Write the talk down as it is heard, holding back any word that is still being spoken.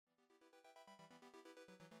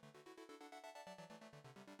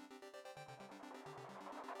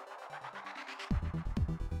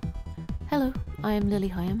Hello, I am Lily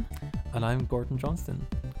Hyam. And I'm Gordon Johnston.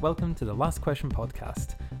 Welcome to the Last Question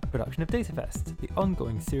podcast, a production of DataFest, the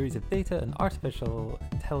ongoing series of data and artificial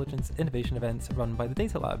intelligence innovation events run by the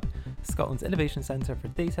Data Lab, Scotland's innovation centre for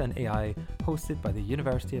data and AI, hosted by the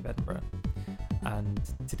University of Edinburgh. And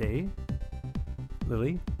today,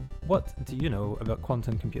 Lily, what do you know about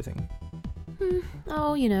quantum computing?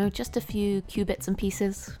 Just a few qubits and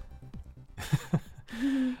pieces.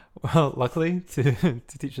 Well, luckily, to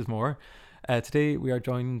teach us more, today we are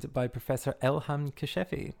joined by Professor Elham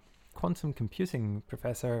Kashefi, quantum computing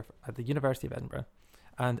professor at the University of Edinburgh.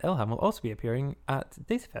 And Elham will also be appearing at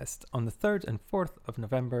DataFest on the 3rd and 4th of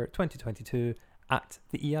November 2022 at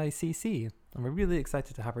the EICC. And we're really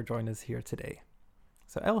excited to have her join us here today.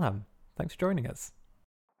 So Elham, thanks for joining us.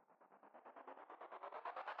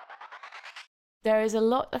 There is a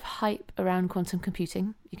lot of hype around quantum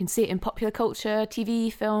computing. You can see it in popular culture,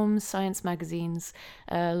 TV, films, science magazines,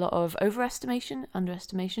 a lot of overestimation,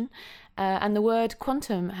 underestimation, and the word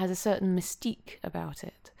quantum has a certain mystique about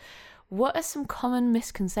it. What are some common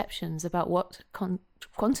misconceptions about what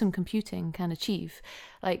quantum computing can achieve?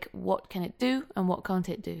 Like, what can it do and what can't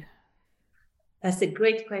it do? That's a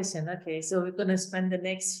great question. Okay, so we're going to spend the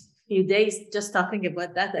next few days just talking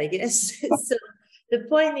about that, I guess. So the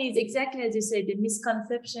point is exactly as you say, the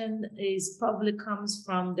misconception is probably comes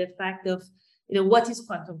from the fact of, what is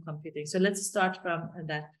quantum computing? So let's start from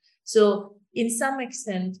that. So in some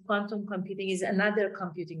extent, quantum computing is another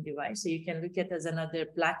computing device. So you can look at it as another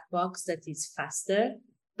black box that is faster,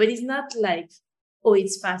 but it's not like, oh,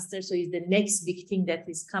 it's faster, so it's the next big thing that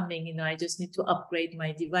is coming. I just need to upgrade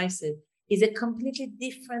my devices. It's a completely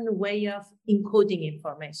different way of encoding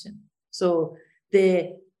information. So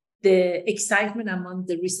the excitement among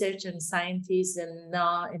the research and scientists and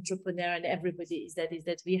now entrepreneur and everybody is that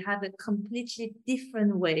we have a completely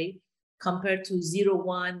different way compared to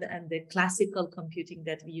 0-1 and the classical computing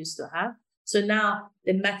that we used to have. So now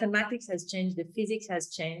the mathematics has changed, the physics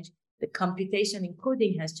has changed, the computation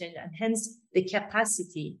encoding has changed, and hence the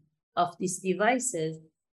capacity of these devices.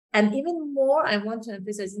 And even more, I want to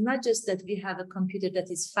emphasize, not just that we have a computer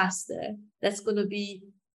that is faster, that's going to be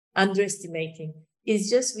underestimating.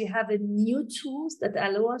 It's just we have a new tools that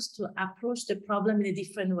allow us to approach the problem in a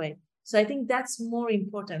different way. So I think that's more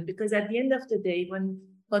important, because at the end of the day, when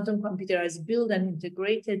quantum computer is built and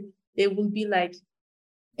integrated, they will be like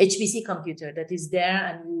HPC computer that is there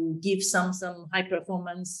and will give some high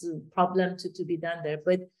performance problem to be done there.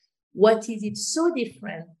 But what is it so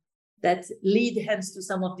different that lead hence to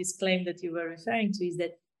some of this claim that you were referring to is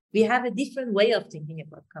that we have a different way of thinking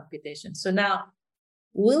about computation. So now,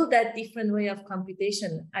 will that different way of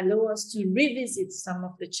computation allow us to revisit some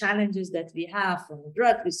of the challenges that we have from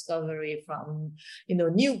drug discovery, from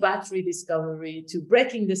new battery discovery to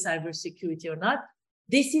breaking the cybersecurity or not?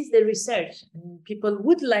 This is the research. And people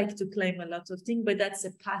would like to claim a lot of things, but that's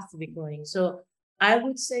the path we're going. So I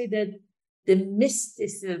would say that the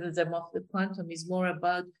mysticism of the quantum is more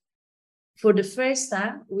about, for the first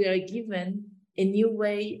time, we are given a new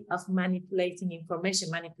way of manipulating information,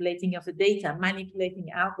 manipulating of the data, manipulating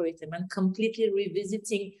algorithm, and completely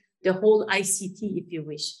revisiting the whole ICT, if you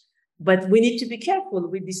wish. But we need to be careful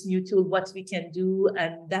with this new tool, what we can do,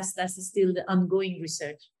 and that's still the ongoing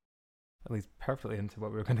research. That leads perfectly into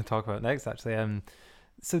what we're going to talk about next, actually.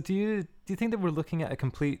 So do you think that we're looking at a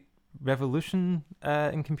complete revolution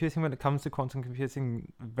in computing when it comes to quantum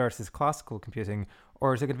computing versus classical computing,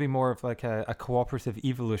 or is it going to be more of like a cooperative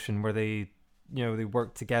evolution where they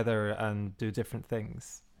work together and do different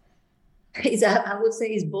things? I would say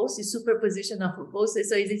it's both, it's superposition of both.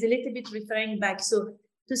 So it's a little bit referring back. So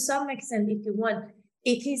to some extent, if you want,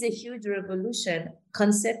 it is a huge revolution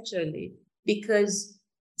conceptually, because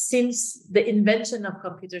since the invention of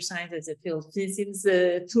computer science as a field, since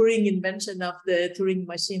the Turing invention of the Turing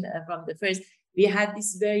machine from the first, we had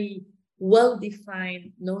this very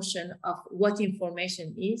well-defined notion of what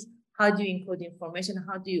information is. How do you encode information?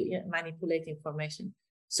 How do you manipulate information?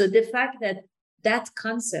 So the fact that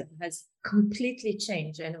concept has completely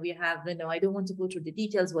changed, and we have, I don't want to go through the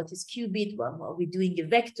details. What is qubit? Well, are we doing a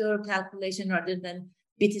vector calculation rather than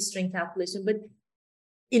bit string calculation? But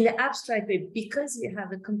in the abstract way, because we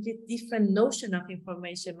have a complete different notion of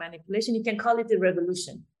information manipulation, you can call it a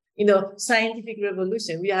revolution. Scientific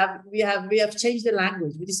revolution. We have changed the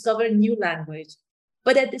language. We discovered new language.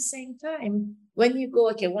 But at the same time, when you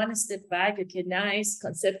go, one step back, nice,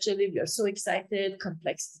 conceptually, we are so excited,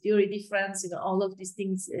 complexity theory difference, all of these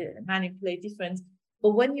things manipulate difference.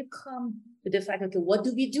 But when you come to the fact, what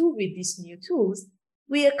do we do with these new tools?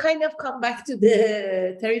 We kind of come back to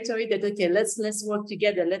the territory that, let's work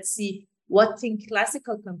together. Let's see what things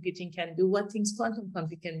classical computing can do, what things quantum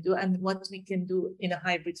computing can do, and what we can do in a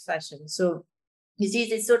hybrid fashion. So you see,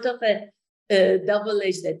 it's sort of a double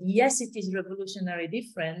edge that, yes, it is revolutionary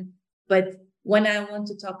different, but when I want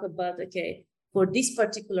to talk about, okay, for this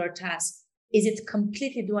particular task, is it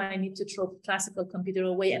completely, do I need to throw classical computer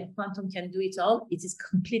away and quantum can do it all? It is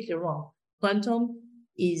completely wrong. Quantum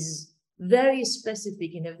is very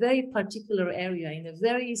specific in a very particular area, in a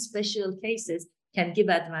very special cases, can give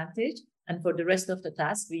advantage. And for the rest of the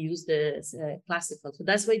task, we use the classical. So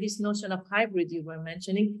that's why this notion of hybrid you were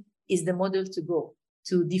mentioning is the model to go,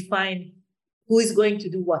 to define who is going to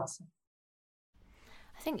do what.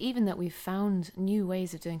 I think even that we've found new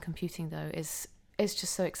ways of doing computing, though, is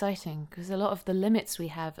just so exciting, because a lot of the limits we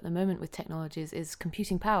have at the moment with technologies is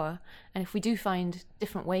computing power. And if we do find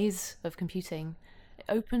different ways of computing, it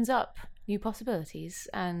opens up new possibilities.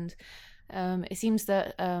 And it seems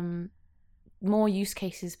that more use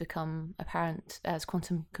cases become apparent as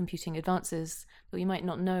quantum computing advances that we might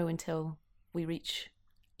not know until we reach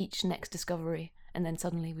each next discovery, and then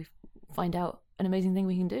suddenly we find out an amazing thing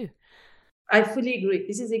we can do. I fully agree.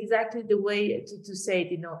 This is exactly the way to say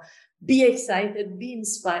it, be excited, be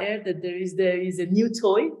inspired that there is a new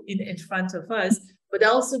toy in front of us, but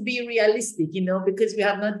also be realistic, because we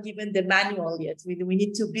have not given the manual yet. We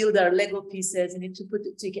need to build our Lego pieces, we need to put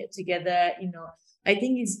it together, I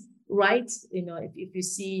think it's right, if you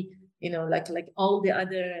see, like all the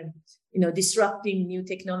other, disrupting new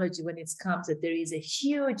technology when it comes, that there is a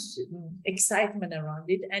huge excitement around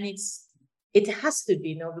it, and it has to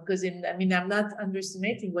be, because I'm not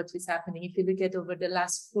underestimating what is happening. If you look at over the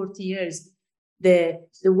last 40 years, the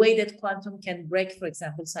way that quantum can break, for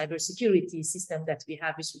example, cybersecurity system that we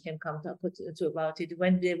have, which we can come to about it,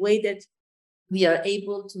 when the way that we are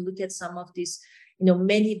able to look at some of these,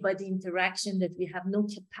 many body interaction that we have no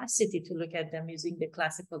capacity to look at them using the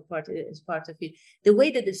classical part as part of it, the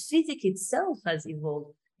way that the physics itself has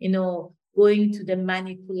evolved, going to the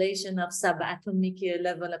manipulation of subatomic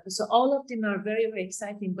level. So all of them are very, very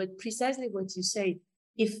exciting, but precisely what you say,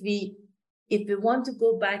 if we want to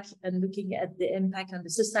go back and looking at the impact on the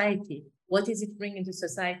society, what is it bringing to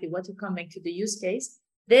society, what is coming to the use case,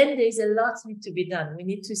 then there's a lot need to be done. We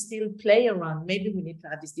need to still play around. Maybe we need to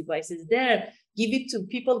have these devices there, give it to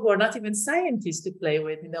people who are not even scientists to play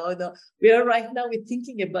with. We are right now, we're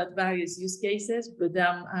thinking about various use cases, but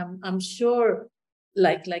I'm sure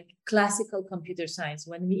like classical computer science,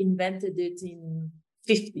 when we invented it in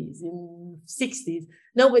 50s, in 60s,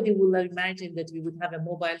 nobody would have imagined that we would have a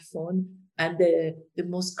mobile phone and the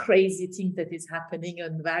most crazy thing that is happening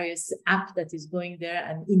on various apps that is going there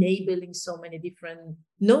and enabling so many different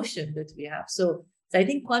notions that we have. So I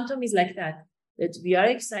think quantum is like that we are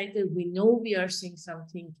excited. We know we are seeing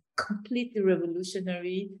something completely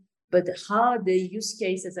revolutionary, but how the use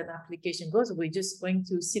case as an application goes, we're just going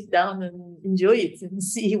to sit down and enjoy it and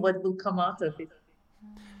see what will come out of it.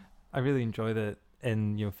 I really enjoy that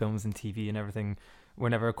in films and TV and everything.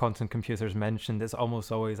 Whenever a quantum computer is mentioned, it's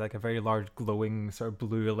almost always like a very large glowing sort of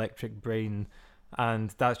blue electric brain,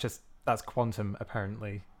 and that's quantum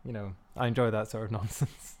apparently. I enjoy that sort of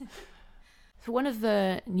nonsense. So one of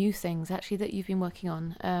the new things actually that you've been working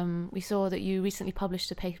on, we saw that you recently published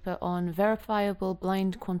a paper on verifiable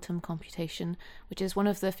blind quantum computation, which is one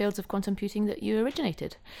of the fields of quantum computing that you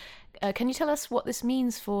originated. Can you tell us what this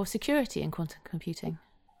means for security in quantum computing?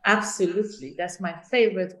 Absolutely. That's my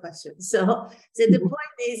favorite question. So the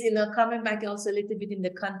point is, coming back also a little bit in the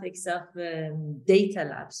context of data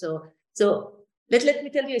lab. So let me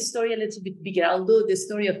tell you a story a little bit bigger, although the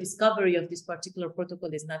story of discovery of this particular protocol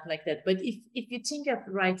is not like that. But if you think of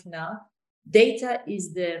right now, data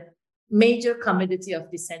is the major commodity of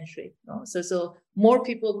the century. So more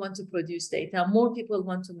people want to produce data, more people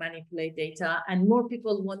want to manipulate data, and more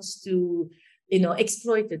people want to,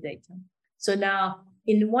 exploit the data. So now,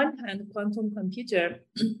 in one hand, quantum computer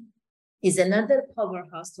is another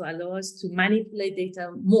powerhouse to allow us to manipulate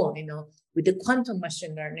data more. With the quantum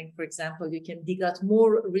machine learning, for example, you can dig out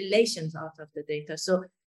more relations out of the data. So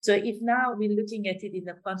if now we're looking at it in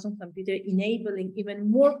the quantum computer, enabling even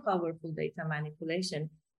more powerful data manipulation.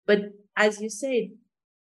 But as you said,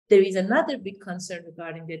 there is another big concern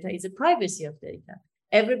regarding data, is the privacy of data.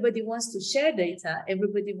 Everybody wants to share data.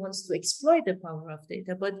 Everybody wants to exploit the power of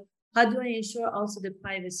data. But how do I ensure also the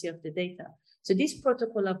privacy of the data? So this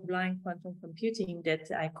protocol of blind quantum computing that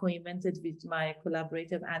I co-invented with my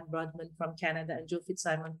collaborator, Anne Brodman from Canada and Joe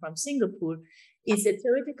Fitzsimon from Singapore, is a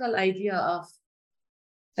theoretical idea of,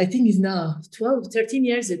 I think it's now 13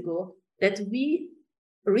 years ago, that we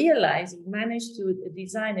realized, we managed to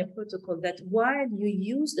design a protocol that while you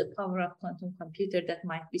use the power of quantum computer that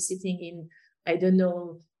might be sitting in, I don't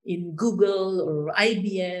know, in Google or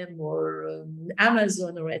IBM or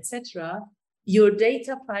Amazon or etc., your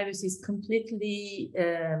data privacy is completely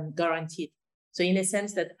guaranteed. So in a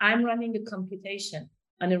sense that I'm running a computation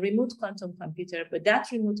on a remote quantum computer, but that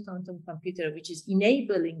remote quantum computer, which is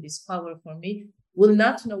enabling this power for me, will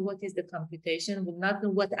not know what is the computation, will not know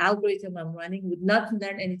what algorithm I'm running, would not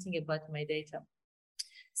learn anything about my data.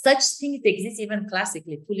 Such things exist even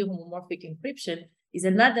classically. Fully homomorphic encryption is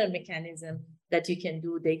another mechanism that you can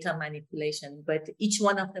do data manipulation, but each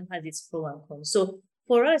one of them has its pro and cons. So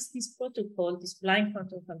for us, this protocol, this blind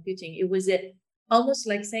quantum computing, it was almost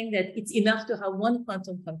like saying that it's enough to have one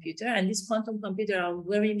quantum computer, and this quantum computer are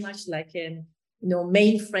very much like a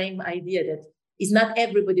mainframe idea that is not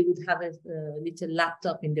everybody would have a little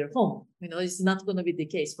laptop in their home. It's not going to be the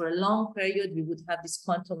case. For a long period, we would have this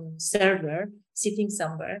quantum server sitting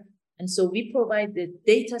somewhere. And so we provide the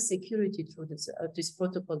data security through this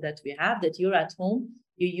protocol that we have, that you're at home,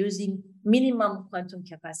 you're using minimum quantum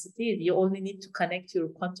capacity. You only need to connect your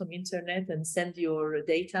quantum internet and send your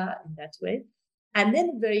data in that way. And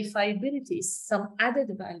then verifiability is some added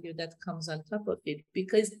value that comes on top of it,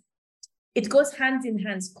 because it goes hand in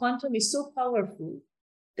hand. Quantum is so powerful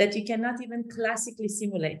that you cannot even classically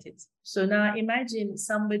simulate it. So now imagine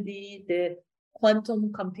somebody, the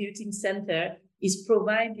quantum computing center is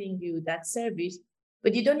providing you that service,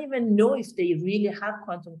 but you don't even know if they really have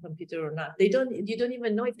quantum computer or not. You don't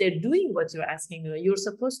even know if they're doing what you're asking. You're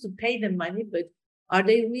supposed to pay them money, but are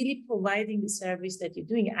they really providing the service that you're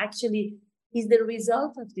doing? Actually, is the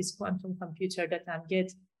result of this quantum computer that I'm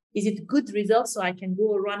getting, is it good results so I can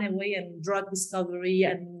go run away and drug discovery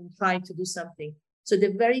and try to do something? So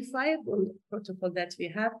the verifiable protocol that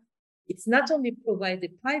we have, it's not only provide the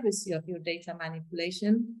privacy of your data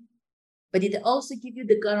manipulation, but it also gives you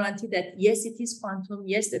the guarantee that yes, it is quantum,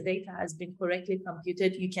 yes, the data has been correctly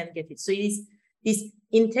computed, you can get it. So it is this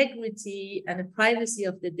integrity and the privacy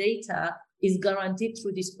of the data is guaranteed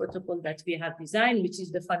through this protocol that we have designed, which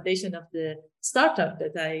is the foundation of the startup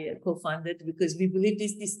that I co-founded, because we believe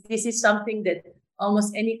this is something that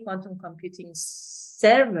almost any quantum computing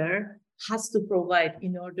server has to provide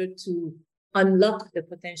in order to unlock the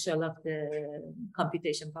potential of the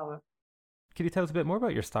computation power. Can you tell us a bit more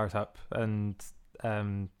about your startup and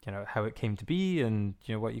how it came to be, and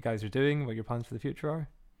what you guys are doing, what your plans for the future are?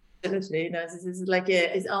 Absolutely. This is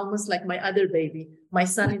it's almost like my other baby. My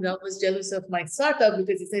son is always jealous of my startup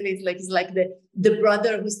because he's like the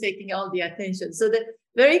brother who's taking all the attention. So the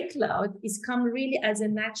very cloud is come really as a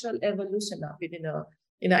natural evolution of it.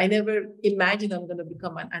 I never imagined I'm going to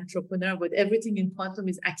become an entrepreneur, but everything in quantum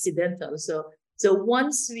is accidental. So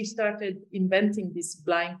once we started inventing this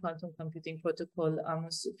blind quantum computing protocol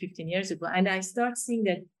almost 15 years ago, and I start seeing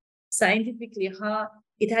that scientifically how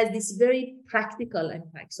it has this very practical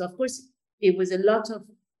impact. So of course, it was a lot of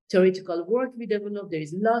theoretical work we developed. There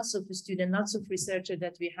is lots of students, lots of researchers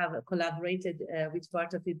that we have collaborated with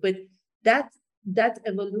part of it. But that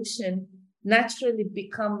evolution naturally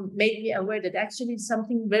made me aware that actually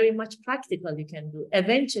something very much practical you can do.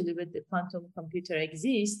 Eventually, when the quantum computer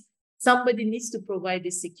exists, somebody needs to provide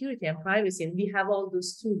this security and privacy, and we have all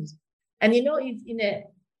those tools. And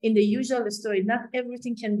in the usual story, not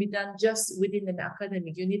everything can be done just within an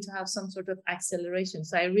academic. You need to have some sort of acceleration.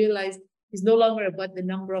 So I realized it's no longer about the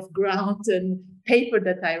number of grants and paper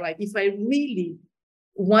that I write. If I really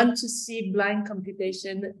want to see blind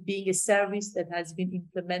computation being a service that has been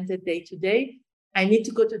implemented day to day, I need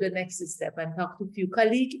to go to the next step and talk to a few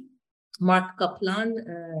colleagues. Mark Kaplan,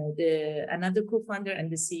 another co-founder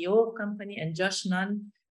and the CEO of the company, and Josh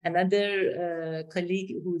Nunn, another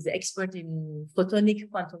colleague who's the expert in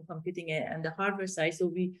photonic quantum computing and the hardware side. So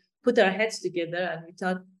we put our heads together and we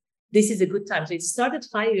thought this is a good time. So it started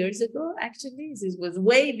 5 years ago, actually. This was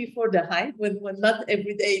way before the hype, when not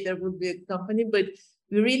every day there would be a company, but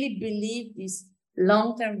we really believe this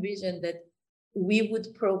long-term vision that we would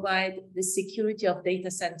provide the security of data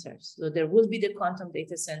centers. So there will be the quantum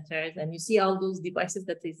data centers, and you see all those devices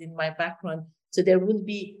that is in my background. So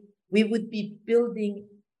we would be building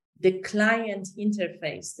the client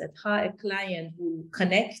interface, that how a client will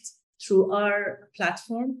connect through our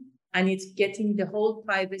platform, and it's getting the whole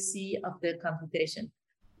privacy of the computation.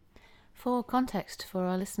 For context for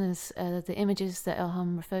our listeners, the images that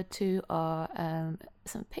Elham referred to are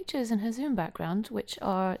some pictures in her Zoom background, which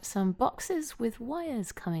are some boxes with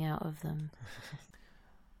wires coming out of them.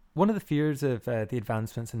 One of the fears of the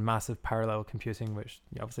advancements in massive parallel computing, which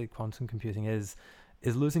obviously quantum computing is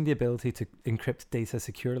losing the ability to encrypt data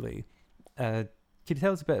securely. Can you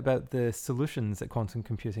tell us a bit about the solutions that quantum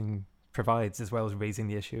computing provides, as well as raising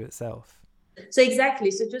the issue itself? So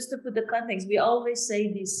exactly. So just to put the context, we always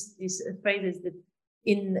say these phrases that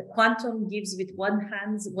in quantum gives with one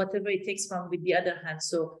hand whatever it takes from with the other hand.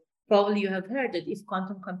 So probably you have heard that if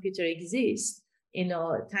quantum computer exists,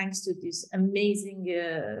 thanks to this amazing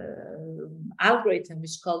algorithm,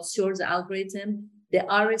 which is called Shor's algorithm, the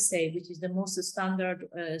RSA, which is the most standard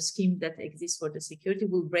scheme that exists for the security,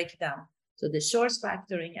 will break down. So the Shor's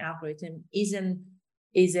factoring algorithm is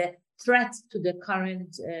a threat to the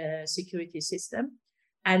current security system.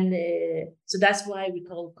 And so that's why we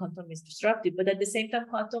call quantum is disruptive. But at the same time,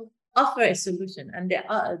 quantum offer a solution. And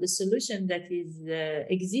the solution that is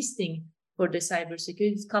existing for the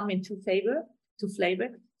cybersecurity come in two flavor.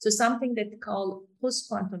 So something that we call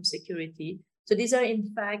post-quantum security. So these are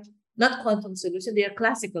in fact not quantum solution, they are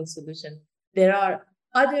classical solution. There are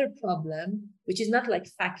other problem, which is not like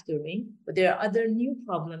factoring, but there are other new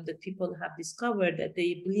problems that people have discovered that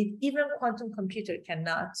they believe even quantum computer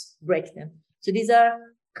cannot break them. So these are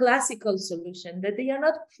classical solutions that they are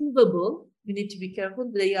not provable. We need to be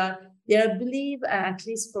careful. They are believed, at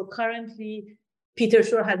least for currently, Peter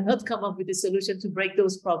Shor had not come up with a solution to break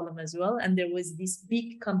those problems as well. And there was this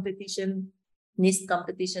big competition, NIST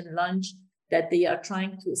competition launch that they are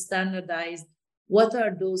trying to standardize what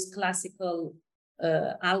are those classical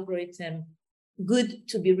algorithm good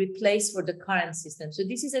to be replaced for the current system. So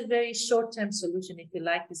this is a very short-term solution, if you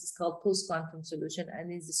like. This is called post-quantum solution,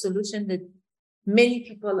 and it's a solution that many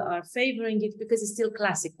people are favoring it because it's still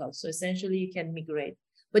classical. So essentially you can migrate.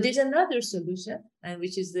 But there's another solution, and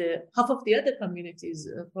which is the half of the other communities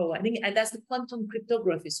providing, and that's the quantum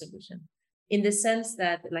cryptography solution, in the sense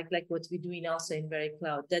that, like what we do also in Very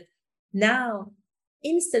Cloud, that now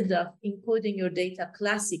instead of encoding your data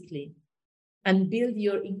classically and build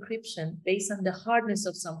your encryption based on the hardness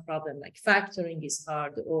of some problem, like factoring is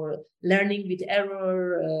hard or learning with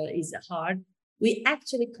error is hard, we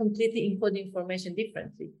actually completely encode information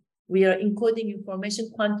differently. We are encoding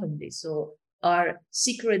information quantumly. So our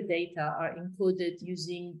secret data are encoded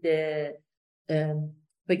using the,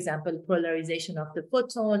 for example, polarization of the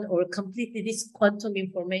photon, or completely this quantum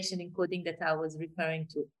information encoding that I was referring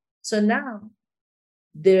to. So now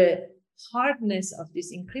the hardness of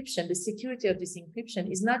this encryption, the security of this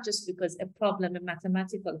encryption is not just because a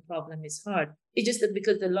mathematical problem is hard. It's just that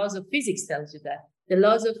because the laws of physics tells you that. The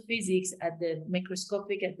laws of physics at the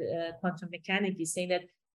microscopic, at the quantum mechanics is saying that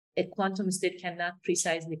a quantum state cannot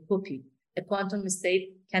precisely copy. A quantum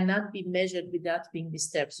state cannot be measured without being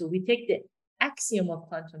disturbed. So we take the axiom of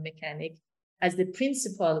quantum mechanics as the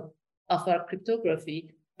principle of our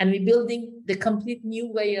cryptography, and we're building the complete new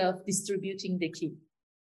way of distributing the key.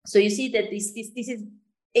 So you see that this is,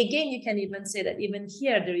 again, you can even say that even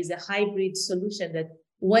here there is a hybrid solution, that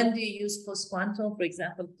when do you use post-quantum? For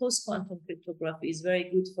example, post-quantum cryptography is very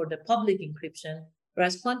good for the public encryption,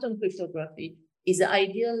 whereas quantum cryptography is the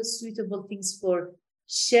ideal suitable things for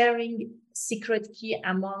sharing secret key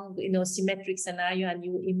among, symmetric scenario, and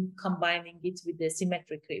you in combining it with the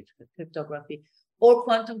symmetric cryptography. Or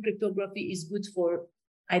quantum cryptography is good for,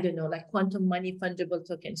 I don't know, like quantum money fungible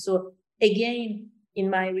token. So again, in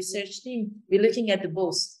my research team, we're looking at the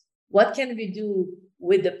both. What can we do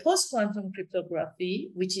with the post-quantum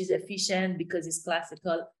cryptography, which is efficient because it's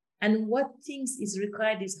classical, and what things is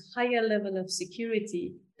required is higher level of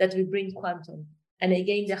security that we bring quantum. And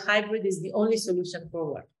again, the hybrid is the only solution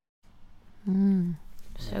forward.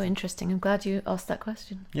 So interesting. I'm glad you asked that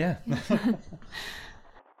question. Yeah.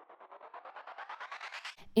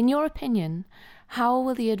 In your opinion, how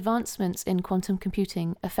will the advancements in quantum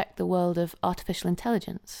computing affect the world of artificial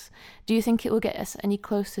intelligence? Do you think it will get us any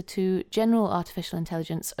closer to general artificial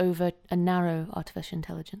intelligence over a narrow artificial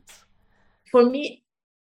intelligence? For me,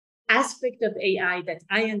 aspect of AI that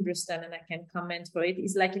I understand and I can comment for it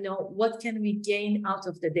is like, what can we gain out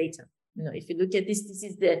of the data? If you look at this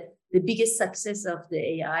is the biggest success of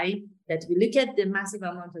the AI, that we look at the massive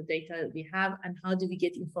amount of data we have and how do we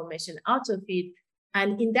get information out of it.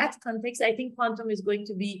 And in that context, I think quantum is going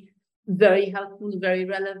to be very helpful, very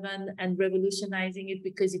relevant, and revolutionizing it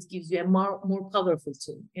because it gives you a more powerful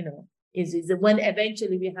tool. Is when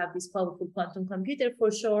eventually we have this powerful quantum computer, for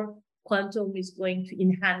sure, quantum is going to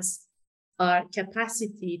enhance our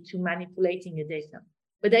capacity to manipulating the data.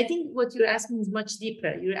 But I think what you're asking is much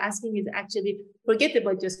deeper. You're asking is actually, forget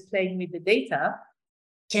about just playing with the data.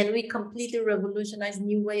 Can we completely revolutionize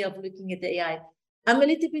new way of looking at the AI? I'm a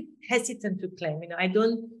little bit hesitant to claim. I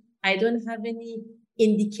don't have any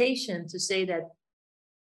indication to say that,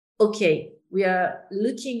 okay, we are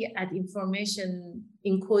looking at information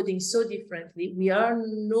encoding so differently. We are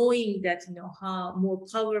knowing that, how more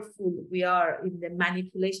powerful we are in the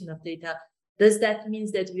manipulation of data. Does that mean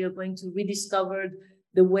that we are going to rediscover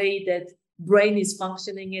the way that brain is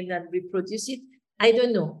functioning and reproduce it? I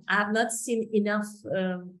don't know. I have not seen enough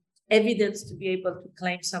evidence to be able to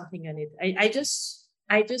claim something on it. I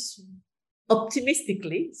just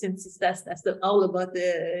optimistically, since that's all about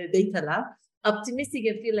the data lab, optimistic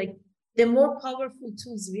and feel like the more powerful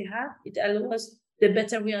tools we have, it allows the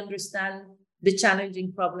better we understand the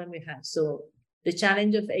challenging problem we have. So the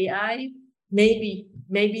challenge of AI, maybe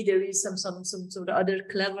there is some sort of other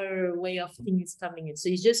clever way of things coming in. So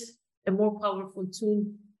it's just a more powerful tool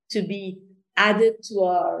to be added to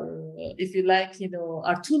our, if you like,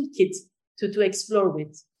 our toolkit to explore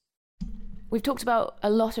with. We've talked about a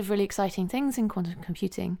lot of really exciting things in quantum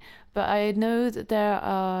computing, but I know that there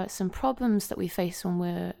are some problems that we face when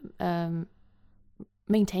we're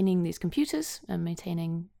maintaining these computers and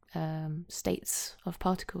maintaining states of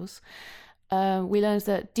particles. We learned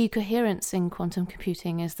that decoherence in quantum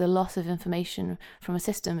computing is the loss of information from a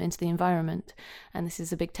system into the environment, and this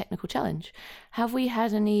is a big technical challenge. Have we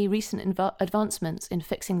had any recent advancements in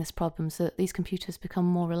fixing this problem so that these computers become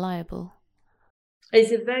more reliable?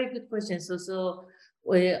 It's a very good question. So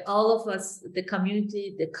all of us, the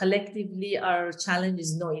community, collectively, our challenge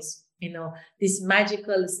is noise. This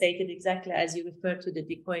magical state, exactly as you refer to the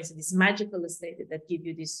decoherence, this magical state that give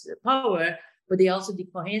you this power, but they also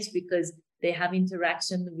decoherence because they have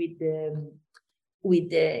interaction with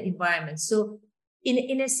the environment. So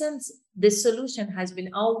in a sense, the solution has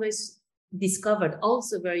been always discovered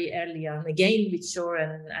also very early on, again with Shor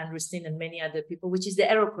and Rustin and many other people, which is the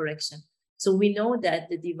error correction. So we know that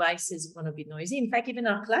the device is going to be noisy. In fact, even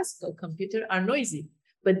our classical computer are noisy.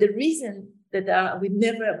 But the reason that we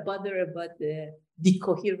never bother about the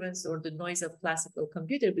decoherence or the noise of classical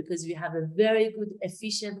computer, because we have a very good,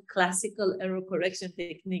 efficient classical error correction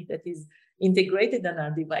technique that is integrated on our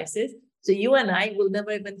devices. So you and I will never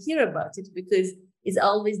even hear about it because it's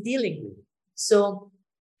always dealing with it. So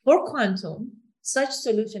for quantum, such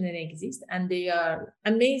solutions exist, and they are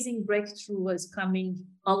amazing breakthroughs coming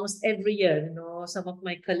almost every year. Some of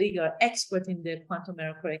my colleagues are expert in the quantum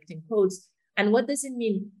error correcting codes. And what does it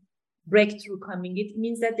mean, breakthrough coming? It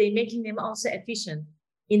means that they're making them also efficient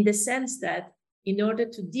in the sense that in order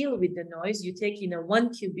to deal with the noise, you take, 1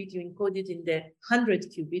 qubit, you encode it in the 100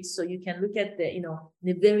 qubits. So you can look at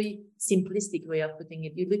the very simplistic way of putting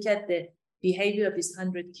it. You look at the behavior of this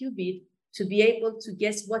 100 qubit to be able to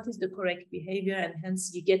guess what is the correct behavior, and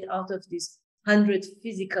hence you get out of this 100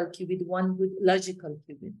 physical qubit, 1 good logical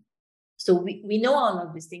qubit. So we know all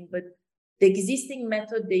of these things, but the existing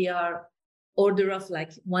method, they are order of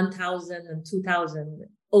like 1,000 and 2,000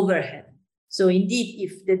 overhead. So indeed,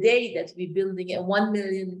 if the day that we're building a 1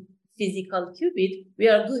 million physical qubit, we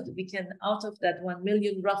are good. We can, out of that 1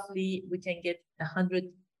 million, roughly, we can get 100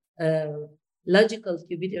 logical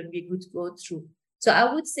qubit and be good to go through. So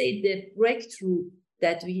I would say the breakthrough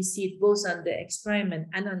that we see both on the experiment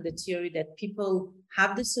and on the theory, that people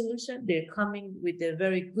have the solution, they're coming with a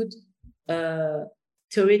very good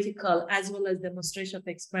theoretical as well as demonstration of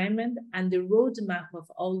experiment, and the roadmap of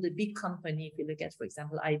all the big companies. If you look at, for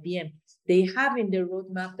example, IBM, they have in their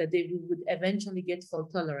roadmap that they would eventually get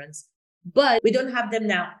fault tolerance, but we don't have them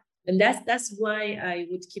now. And that's why I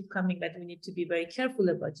would keep coming that we need to be very careful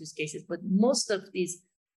about use cases. But most of these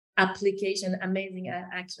amazing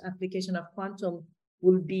application of quantum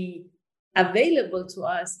will be available to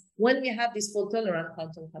us when we have this fault tolerant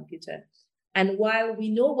quantum computer. And while we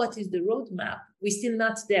know what is the roadmap, we're still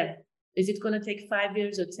not there. Is it going to take 5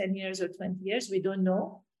 years or 10 years or 20 years? We don't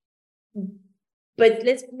know. But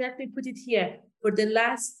let me put it here. For the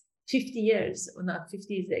last 50 years, or not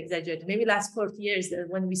 50 is exaggerated, maybe last 40 years,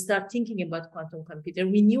 when we start thinking about quantum computer,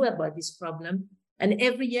 we knew about this problem. And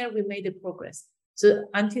every year we made a progress. So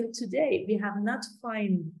until today, we have not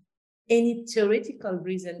found any theoretical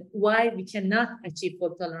reason why we cannot achieve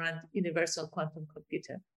fault-tolerant universal quantum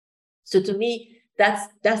computer. So to me,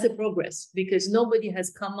 that's a progress, because nobody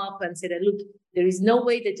has come up and said, look, there is no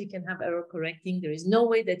way that you can have error correcting. There is no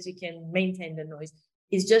way that you can maintain the noise.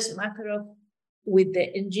 It's just a matter of, with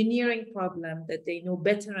the engineering problem, that they know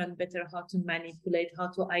better and better how to manipulate, how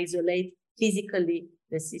to isolate physically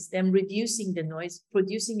the system, reducing the noise,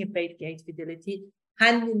 producing a base gate fidelity,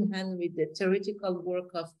 hand in hand with the theoretical work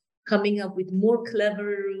of coming up with more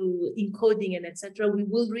clever encoding and etc. We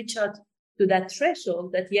will reach out to that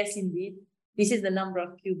threshold that, yes, indeed, this is the number of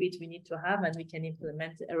qubits we need to have, and we can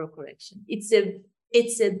implement error correction. It's the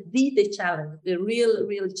challenge, the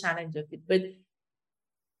real challenge of it. But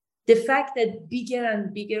the fact that bigger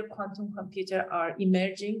and bigger quantum computers are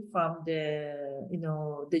emerging from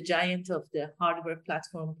the giant of the hardware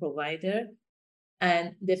platform provider,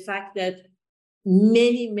 and the fact that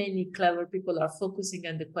many clever people are focusing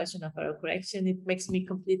on the question of error correction, it makes me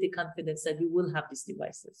completely confident that we will have these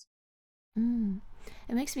devices.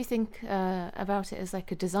 It makes me think about it as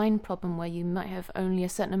like a design problem where you might have only a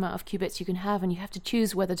certain amount of qubits you can have, and you have to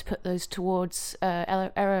choose whether to put those towards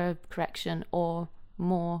error correction or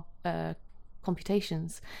more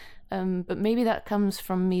computations. But maybe that comes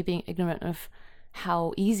from me being ignorant of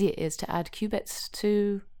how easy it is to add qubits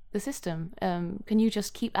to the system. Can you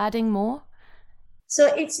just keep adding more?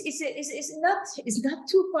 So it's not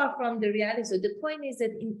too far from the reality. So the point is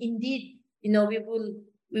that indeed,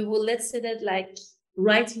 we will let's say that like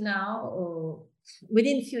right now, or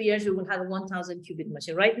within a few years, we will have a 1,000 qubit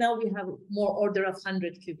machine. Right now, we have more order of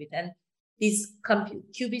 100 qubit, and these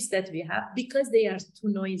qubits that we have, because they are too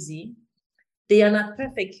noisy, they are not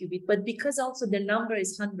perfect qubit, but because also the number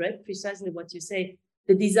is 100, precisely what you say,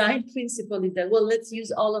 the design principle is that, well, let's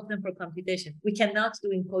use all of them for computation. We cannot do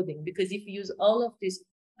encoding, because if you use all of these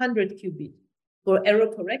 100 qubit for error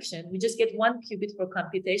correction, we just get 1 qubit for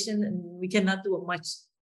computation and we cannot do much.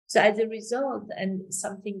 So as a result, and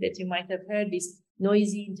something that you might have heard is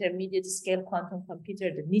noisy intermediate scale quantum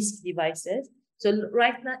computer, the NISQ devices. So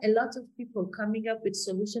right now, a lot of people coming up with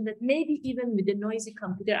solution that maybe even with the noisy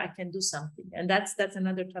computer, I can do something. And that's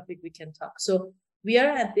another topic we can talk. So we are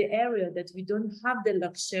at the area that we don't have the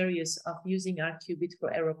luxurious of using our qubit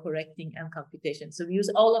for error correcting and computation. So we use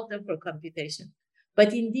all of them for computation.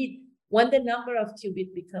 But indeed, when the number of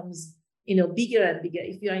qubit becomes, bigger and bigger,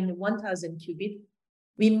 if you are in the 1,000 qubit,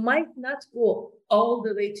 we might not go all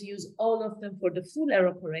the way to use all of them for the full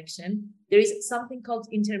error correction. There is something called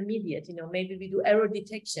intermediate, maybe we do error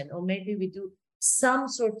detection, or maybe we do some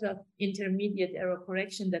sort of intermediate error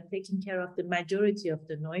correction that taking care of the majority of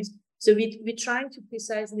the noise. So we're trying to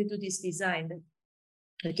precisely do this design.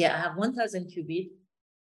 Okay, I have 1,000 qubit.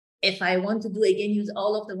 If I want to do again, use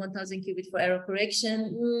all of the 1,000 qubit for error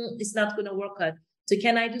correction, it's not going to work out. So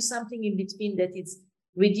can I do something in between that it's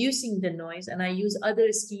reducing the noise, and I use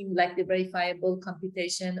other scheme like the verifiable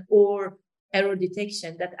computation or error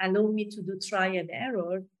detection that allow me to do try and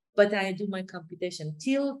error, but I do my computation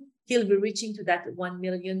till we're reaching to that 1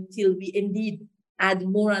 million, till we indeed add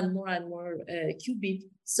more and more and more qubit,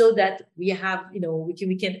 so that we have,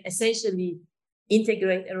 we can essentially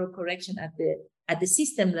integrate error correction at the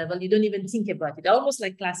system level. You don't even think about it. Almost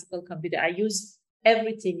like classical computer. I use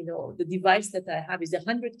everything, the device that I have is a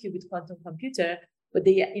 100 qubit quantum computer, but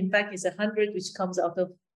in fact is 100 which comes out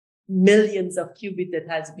of millions of qubit that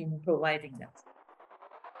has been providing that.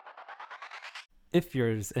 If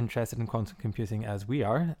you're as interested in quantum computing as we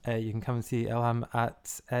are, you can come and see Elham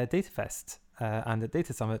at DataFest and at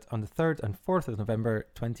Data Summit on the 3rd and 4th of November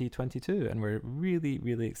 2022, and we're really,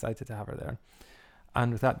 really excited to have her there.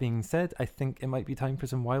 And with that being said, I think it might be time for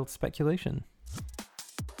some wild speculation.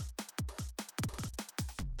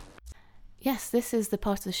 Yes, this is the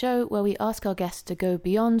part of the show where we ask our guests to go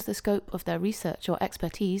beyond the scope of their research or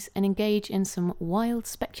expertise and engage in some wild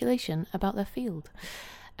speculation about their field.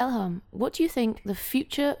 Elham, what do you think the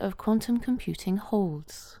future of quantum computing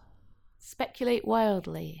holds? Speculate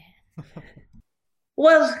wildly.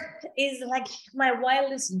 Well, it's like my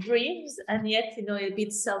wildest dreams, and yet, a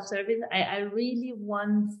bit self-serving. I really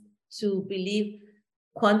want to believe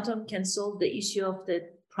quantum can solve the issue of the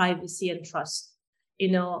privacy and trust.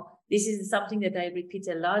 This is something that I repeat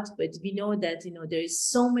a lot, but we know that, there is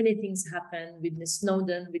so many things happen with the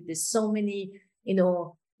Snowden, with the so many,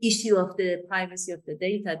 issue of the privacy of the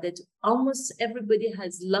data, that almost everybody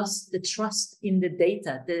has lost the trust in the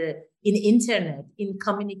data, in internet, in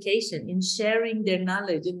communication, in sharing their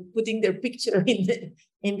knowledge, in putting their picture in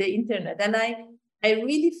the internet. And I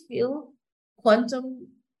really feel quantum,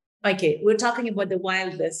 okay, we're talking about the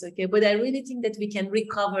wildness, okay, but I really think that we can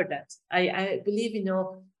recover that. I believe,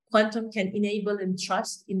 quantum can enable and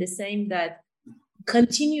trust in the same that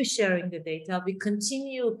continue sharing the data, we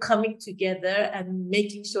continue coming together and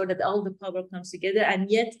making sure that all the power comes together,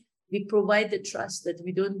 and yet we provide the trust that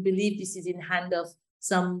we don't believe this is in hand of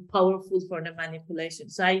some powerful for the manipulation.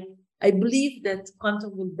 So I believe that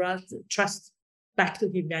quantum will bring trust back to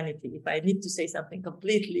humanity, if I need to say something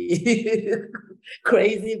completely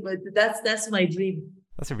crazy, but that's my dream.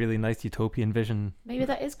 That's a really nice utopian vision. Maybe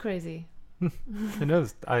that is crazy. Who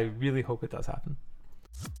knows? I really hope it does happen.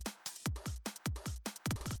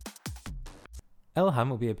 Elham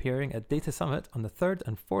will be appearing at Data Summit on the 3rd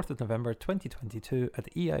and 4th of November 2022 at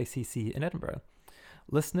the EICC in Edinburgh.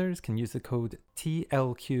 Listeners can use the code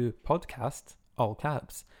TLQPodcast, all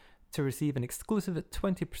caps, to receive an exclusive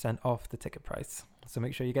 20% off the ticket price. So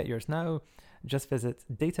make sure you get yours now. Just visit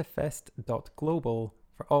datafest.global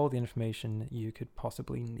for all the information you could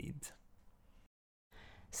possibly need.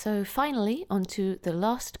 So finally, on to the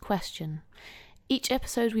last question. Each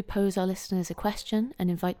episode we pose our listeners a question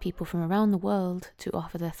and invite people from around the world to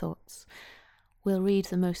offer their thoughts. We'll read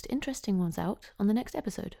the most interesting ones out on the next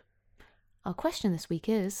episode. Our question this week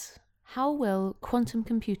is, how will quantum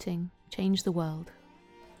computing change the world?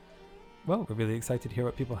 Well, we're really excited to hear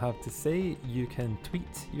what people have to say. You can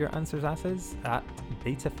tweet your answers at us at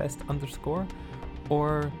datafest_,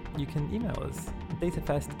 or you can email us,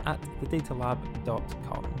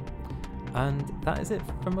 datafest@thedatalab.com. And that is it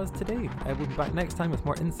from us today. We'll be back next time with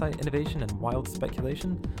more insight, innovation, and wild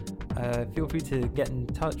speculation. Feel free to get in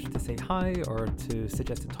touch to say hi, or to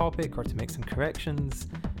suggest a topic, or to make some corrections.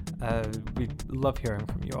 We'd love hearing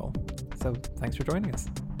from you all. So thanks for joining us.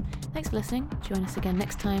 Thanks for listening. Join us again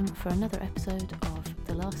next time for another episode of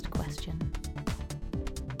The Last Question.